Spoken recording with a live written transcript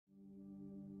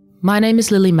My name is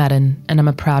Lily Madden, and I'm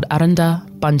a proud Aranda,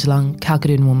 Bundjalung,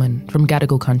 Kalkadoon woman from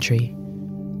Gadigal country.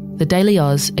 The Daily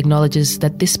Oz acknowledges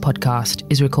that this podcast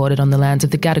is recorded on the lands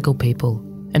of the Gadigal people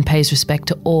and pays respect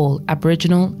to all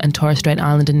Aboriginal and Torres Strait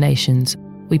Islander nations.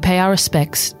 We pay our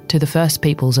respects to the First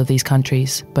Peoples of these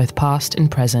countries, both past and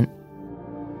present.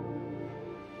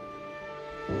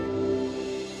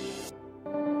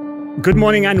 Good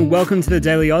morning and welcome to the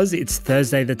Daily Oz. It's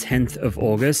Thursday the 10th of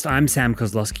August. I'm Sam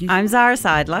Kozlowski. I'm Zara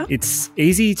Seidler. It's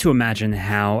easy to imagine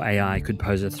how AI could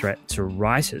pose a threat to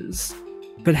writers,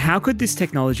 but how could this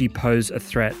technology pose a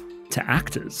threat to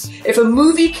actors? If a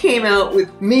movie came out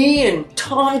with me and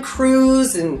Tom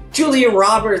Cruise and Julia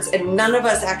Roberts and none of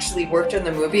us actually worked on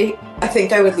the movie, I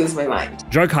think I would lose my mind.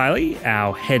 Joe Kiley,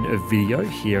 our head of video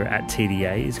here at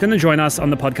TDA, is going to join us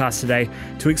on the podcast today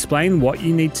to explain what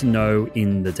you need to know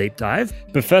in the deep dive.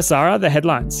 But first, Zara, the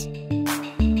headlines.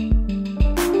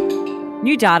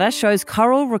 New data shows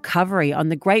coral recovery on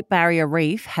the Great Barrier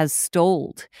Reef has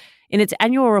stalled. In its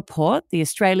annual report, the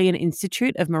Australian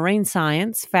Institute of Marine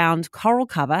Science found coral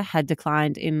cover had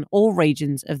declined in all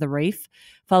regions of the reef,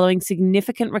 following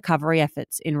significant recovery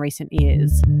efforts in recent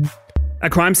years. A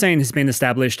crime scene has been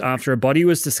established after a body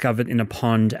was discovered in a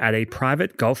pond at a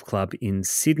private golf club in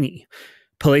Sydney.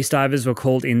 Police divers were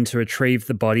called in to retrieve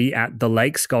the body at the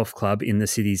Lakes Golf Club in the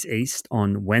city's east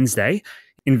on Wednesday.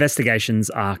 Investigations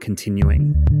are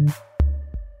continuing.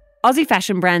 Aussie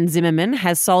fashion brand Zimmerman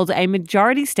has sold a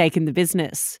majority stake in the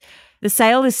business. The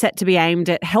sale is set to be aimed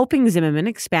at helping Zimmerman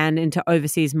expand into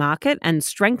overseas market and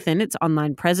strengthen its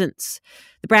online presence.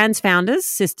 The brand's founders,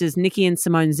 sisters Nikki and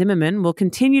Simone Zimmerman, will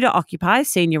continue to occupy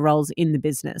senior roles in the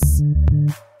business.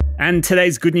 And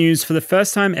today's good news: for the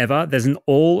first time ever, there's an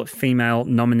all-female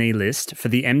nominee list for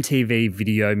the MTV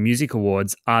Video Music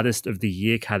Awards Artist of the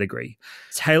Year category.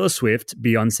 Taylor Swift,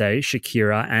 Beyoncé,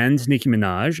 Shakira and Nicki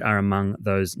Minaj are among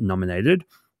those nominated.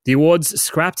 The awards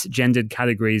scrapped gendered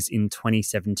categories in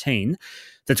 2017.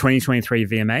 The 2023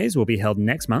 VMAs will be held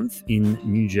next month in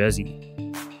New Jersey.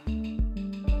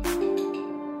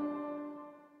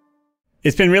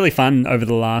 It's been really fun over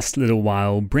the last little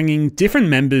while bringing different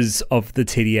members of the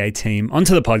TDA team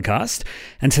onto the podcast.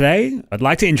 And today, I'd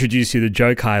like to introduce you to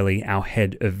Joe Kiley, our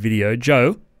head of video.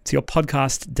 Joe, it's your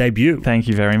podcast debut. Thank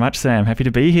you very much, Sam. Happy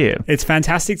to be here. It's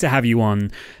fantastic to have you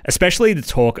on, especially to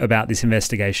talk about this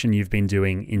investigation you've been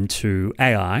doing into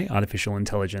AI, artificial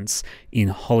intelligence, in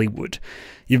Hollywood.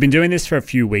 You've been doing this for a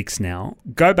few weeks now.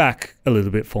 Go back a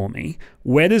little bit for me.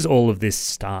 Where does all of this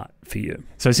start for you?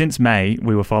 So since May,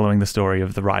 we were following the story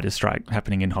of the writers' strike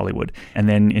happening in Hollywood. And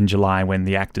then in July, when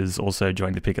the actors also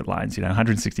joined the picket lines,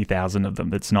 160,000 of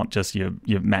them. It's not just your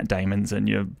Matt Damons and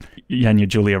your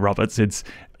Julia Roberts. It's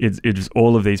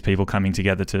all of these people coming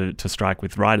together to strike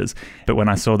with writers. But when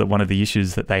I saw that one of the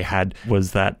issues that they had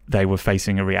was that they were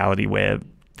facing a reality where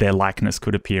their likeness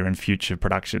could appear in future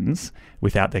productions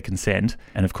without their consent,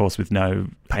 and of course with no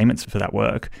payments for that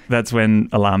work. That's when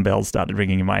alarm bells started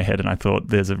ringing in my head, and I thought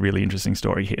there's a really interesting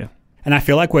story here. And I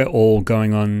feel like we're all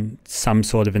going on some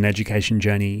sort of an education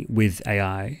journey with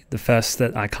AI. The first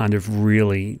that I kind of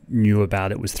really knew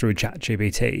about it was through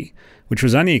ChatGPT, which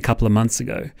was only a couple of months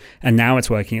ago. And now it's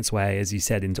working its way, as you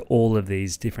said, into all of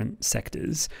these different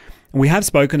sectors. We have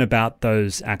spoken about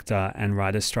those actor and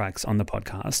writer strikes on the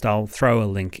podcast. I'll throw a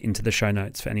link into the show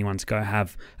notes for anyone to go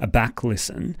have a back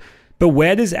listen. But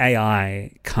where does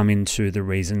AI come into the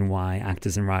reason why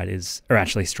actors and writers are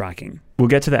actually striking? We'll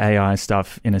get to the AI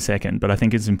stuff in a second, but I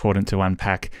think it's important to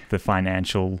unpack the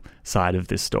financial side of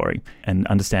this story and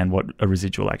understand what a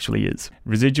residual actually is.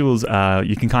 Residuals are,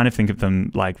 you can kind of think of them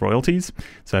like royalties.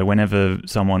 So whenever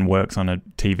someone works on a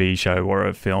TV show or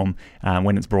a film,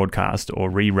 when it's broadcast or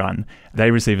rerun,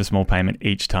 they receive a small payment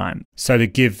each time. So to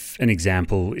give an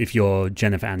example, if you're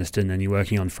Jennifer Aniston and you're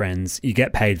working on Friends, you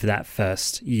get paid for that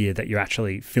first year that you're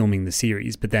actually filming the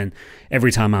series. But then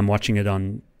every time I'm watching it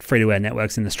on free-to-air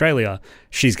networks in Australia,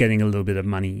 she's getting a little bit of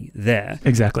money there.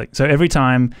 Exactly. So every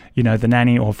time, The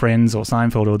Nanny or Friends or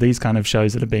Seinfeld or these kind of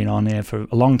shows that have been on air for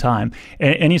a long time,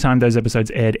 anytime those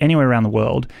episodes aired anywhere around the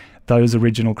world, those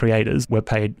original creators were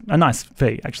paid a nice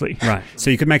fee, actually. Right. So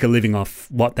you could make a living off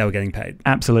what they were getting paid.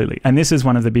 Absolutely. And this is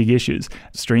one of the big issues.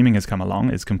 Streaming has come along.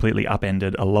 It's completely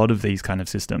upended a lot of these kind of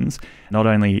systems. Not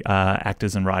only are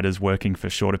actors and writers working for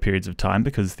shorter periods of time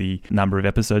because the number of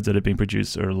episodes that have been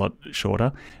produced are a lot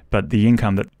shorter, but the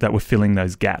income that we're filling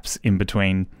those gaps in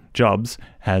between jobs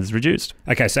has reduced.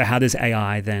 Okay, so how does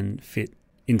AI then fit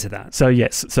into that? So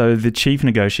yes, so the chief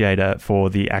negotiator for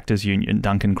the Actors Union,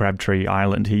 Duncan Crabtree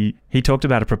Ireland, he talked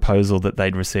about a proposal that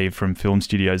they'd received from film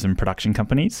studios and production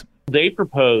companies. They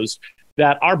proposed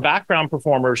that our background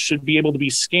performers should be able to be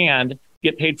scanned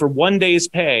get paid for 1 day's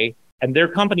pay, and their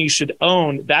company should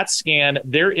own that scan,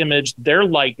 their image, their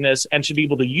likeness, and should be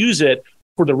able to use it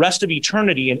for the rest of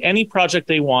eternity in any project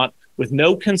they want with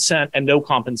no consent and no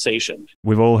compensation.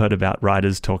 We've all heard about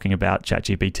writers talking about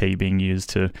ChatGPT being used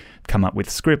to come up with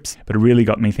scripts, but it really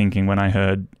got me thinking when I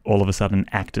heard all of a sudden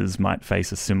actors might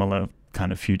face a similar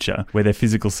kind of future where their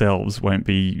physical selves won't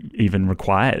be even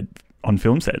required on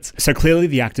film sets. So clearly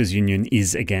the Actors Union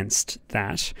is against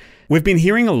that. We've been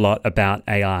hearing a lot about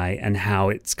AI and how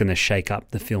it's going to shake up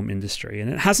the film industry.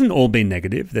 And it hasn't all been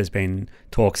negative. There's been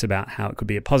talks about how it could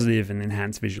be a positive and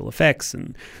enhance visual effects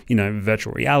and,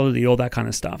 virtual reality, all that kind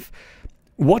of stuff.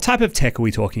 What type of tech are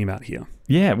we talking about here?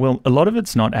 Yeah, well, a lot of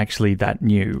it's not actually that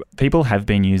new. People have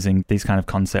been using these kind of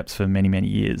concepts for many, many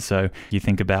years. So you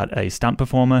think about a stunt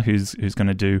performer who's going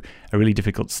to do a really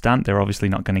difficult stunt. They're obviously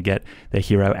not going to get their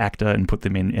hero actor and put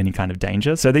them in any kind of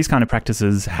danger. So these kind of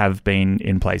practices have been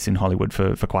in place in Hollywood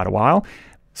for quite a while.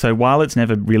 So while it's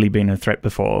never really been a threat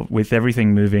before, with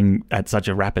everything moving at such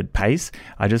a rapid pace,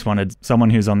 I just wanted someone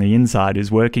who's on the inside,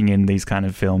 who's working in these kind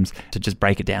of films, to just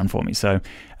break it down for me. So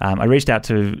I reached out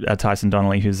to Tyson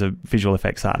Donnelly, who's a visual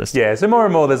effects artist. Yeah, so more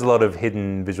and more there's a lot of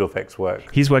hidden visual effects work.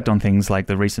 He's worked on things like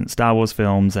the recent Star Wars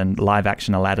films and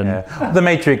live-action Aladdin. Yeah. The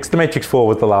Matrix 4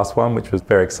 was the last one, which was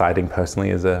very exciting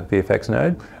personally as a VFX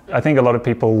nerd. I think a lot of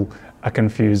people are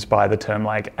confused by the term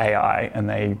like AI, and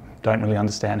they don't really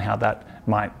understand how that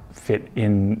might fit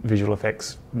in visual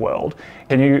effects world.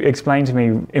 Can you explain to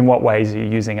me in what ways you're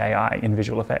using AI in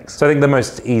visual effects? So I think the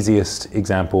most easiest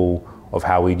example of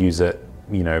how we'd use it,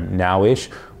 now-ish,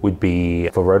 would be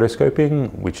for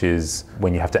rotoscoping, which is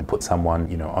when you have to put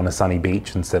someone, on a sunny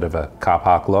beach instead of a car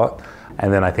park lot.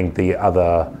 And then I think the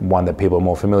other one that people are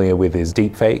more familiar with is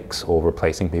deepfakes, or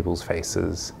replacing people's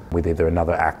faces with either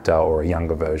another actor or a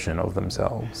younger version of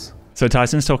themselves. So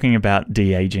Tyson's talking about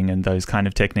de-aging and those kind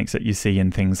of techniques that you see in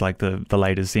things like the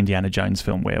latest Indiana Jones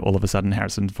film, where all of a sudden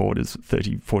Harrison Ford is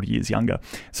 30, 40 years younger.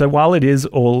 So while it is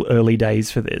all early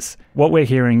days for this, what we're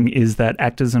hearing is that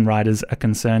actors and writers are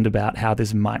concerned about how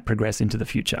this might progress into the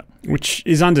future. Which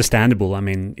is understandable. I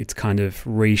mean, it's kind of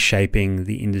reshaping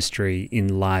the industry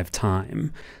in live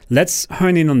time. Let's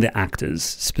hone in on the actors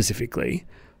specifically.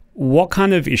 What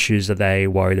kind of issues are they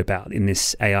worried about in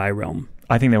this AI realm?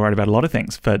 I think they're worried about a lot of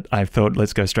things, but I thought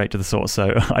let's go straight to the source.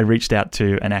 So I reached out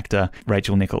to an actor,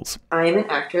 Rachel Nichols. I'm an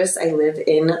actress. I live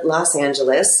in Los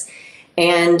Angeles,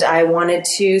 and I wanted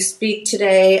to speak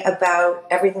today about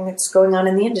everything that's going on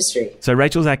in the industry. So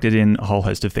Rachel's acted in a whole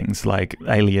host of things like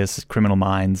Alias, Criminal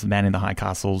Minds, Man in the High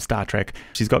Castle, Star Trek.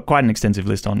 She's got quite an extensive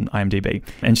list on IMDb.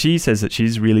 And she says that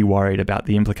she's really worried about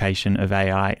the implication of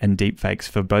AI and deepfakes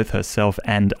for both herself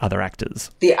and other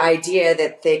actors. The idea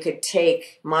that they could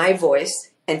take my voice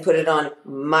and put it on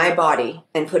my body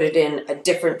and put it in a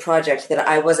different project that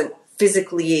I wasn't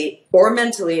physically or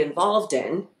mentally involved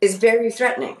in is very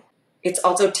threatening. It's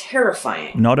also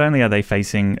terrifying. Not only are they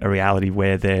facing a reality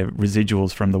where their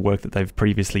residuals from the work that they've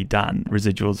previously done,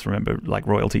 residuals, remember, like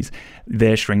royalties,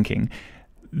 they're shrinking.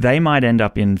 They might end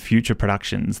up in future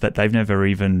productions that they've never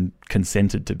even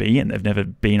consented to be in. They've never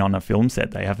been on a film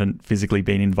set. They haven't physically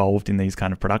been involved in these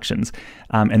kind of productions.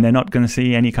 And they're not going to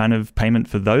see any kind of payment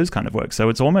for those kind of work. So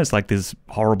it's almost like this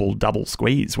horrible double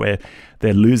squeeze where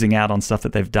they're losing out on stuff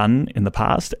that they've done in the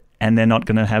past, and they're not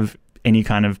going to have any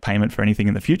kind of payment for anything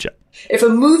in the future. If a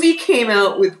movie came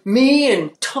out with me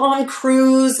and Tom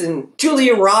Cruise and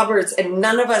Julia Roberts and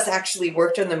none of us actually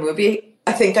worked on the movie,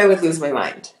 I think I would lose my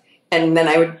mind. And then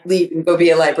I would leave and go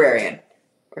be a librarian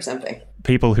or something.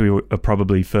 People who are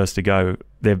probably first to go,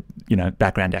 they're,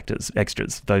 background actors,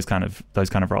 extras, those kind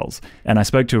of roles. And I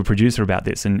spoke to a producer about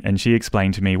this, and she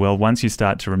explained to me, well, once you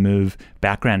start to remove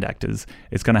background actors,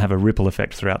 it's going to have a ripple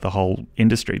effect throughout the whole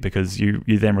industry, because you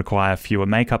then require fewer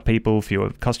makeup people, fewer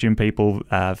costume people,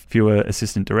 fewer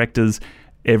assistant directors.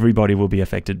 Everybody will be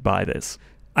affected by this.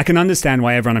 I can understand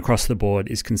why everyone across the board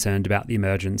is concerned about the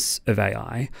emergence of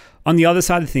AI. On the other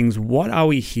side of things, what are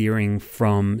we hearing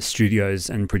from studios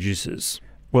and producers?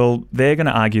 Well, they're going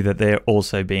to argue that they're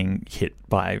also being hit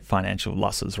by financial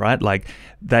losses, right? Like,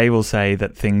 they will say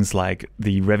that things like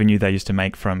the revenue they used to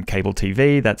make from cable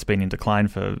TV, that's been in decline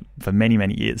for many,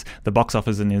 many years. The box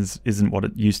office isn't what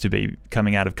it used to be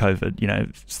coming out of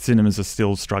COVID. Cinemas are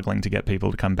still struggling to get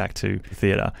people to come back to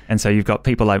theatre. And so you've got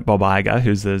people like Bob Iger,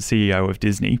 who's the CEO of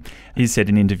Disney. He's said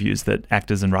in interviews that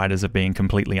actors and writers are being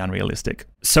completely unrealistic.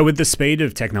 So with the speed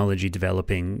of technology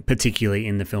developing, particularly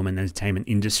in the film and entertainment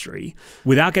industry,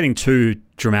 without getting too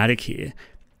dramatic here,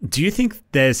 do you think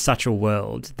there's such a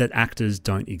world that actors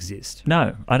don't exist?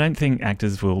 No, I don't think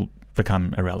actors will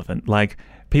become irrelevant. Like,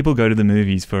 people go to the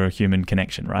movies for a human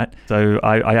connection, right? So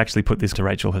I actually put this to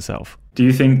Rachel herself. Do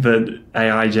you think that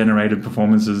AI-generated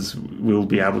performances will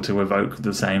be able to evoke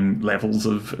the same levels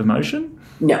of emotion?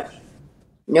 No.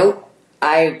 Nope.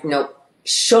 Nope.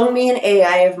 Show me an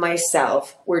AI of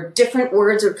myself where different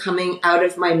words are coming out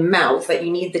of my mouth that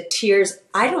you need the tears.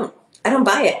 I don't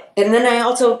buy it. And then I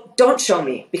also don't show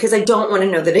me because I don't want to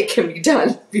know that it can be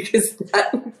done because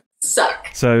that would suck.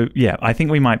 So yeah, I think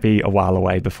we might be a while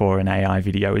away before an AI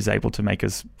video is able to make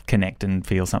us connect and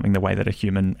feel something the way that a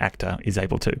human actor is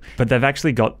able to. But they've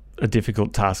actually got a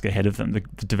difficult task ahead of them, the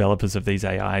developers of these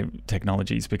AI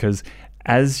technologies, because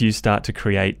as you start to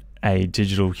create a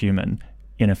digital human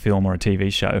in a film or a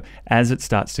TV show, as it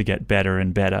starts to get better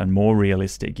and better and more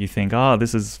realistic, you think, oh,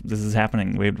 this is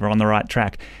happening. We're on the right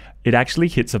track. It actually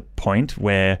hits a point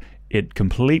where it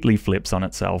completely flips on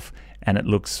itself and it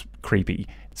looks creepy.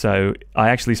 So I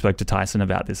actually spoke to Tyson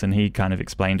about this and he kind of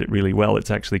explained it really well. It's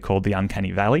actually called the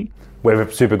uncanny valley. We're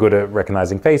super good at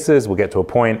recognizing faces. We'll get to a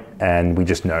point and we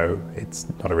just know it's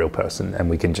not a real person and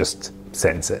we can just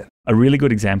sense it. A really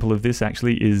good example of this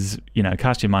actually is,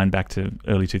 cast your mind back to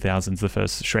early 2000s, the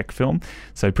first Shrek film.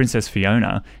 So Princess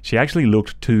Fiona, she actually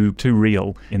looked too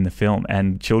real in the film,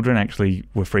 and children actually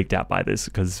were freaked out by this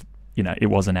because,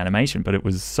 it was an animation, but it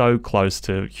was so close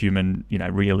to human,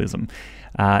 realism.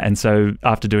 And so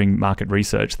after doing market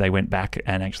research, they went back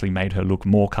and actually made her look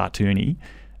more cartoony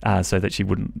so that she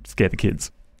wouldn't scare the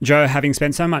kids. Joe, having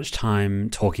spent so much time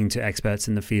talking to experts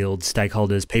in the field,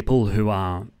 stakeholders, people who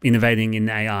are innovating in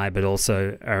AI but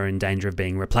also are in danger of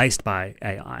being replaced by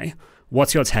AI,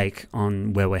 what's your take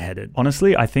on where we're headed?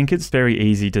 Honestly, I think it's very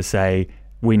easy to say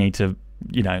we need to,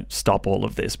 stop all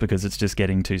of this because it's just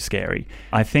getting too scary.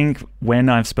 I think when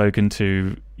I've spoken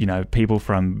to, people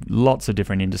from lots of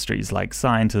different industries like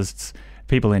scientists,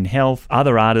 people in health,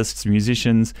 other artists,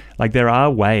 musicians, there are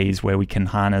ways where we can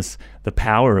harness the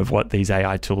power of what these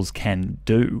AI tools can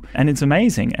do. And it's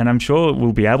amazing. And I'm sure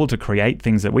we'll be able to create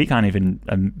things that we can't even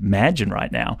imagine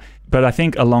right now. But I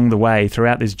think along the way,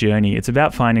 throughout this journey, it's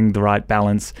about finding the right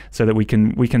balance so that we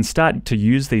can start to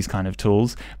use these kind of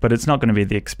tools, but it's not going to be at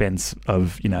the expense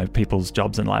of, people's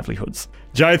jobs and livelihoods.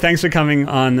 Joe, thanks for coming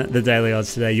on The Daily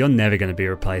Odds today. You're never going to be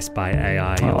replaced by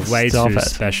AI. You're way too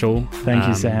special. Thank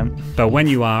you, Sam. But when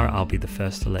you are, I'll be the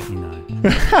first to let you know.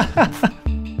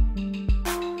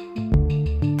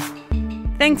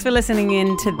 Thanks for listening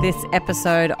in to this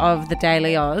episode of The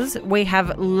Daily Oz. We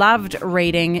have loved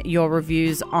reading your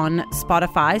reviews on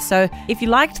Spotify. So if you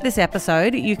liked this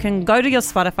episode, you can go to your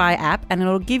Spotify app and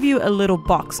it'll give you a little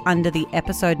box under the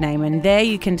episode name. And there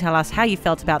you can tell us how you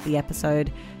felt about the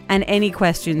episode and any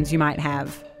questions you might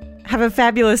have. Have a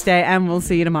fabulous day and we'll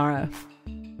see you tomorrow.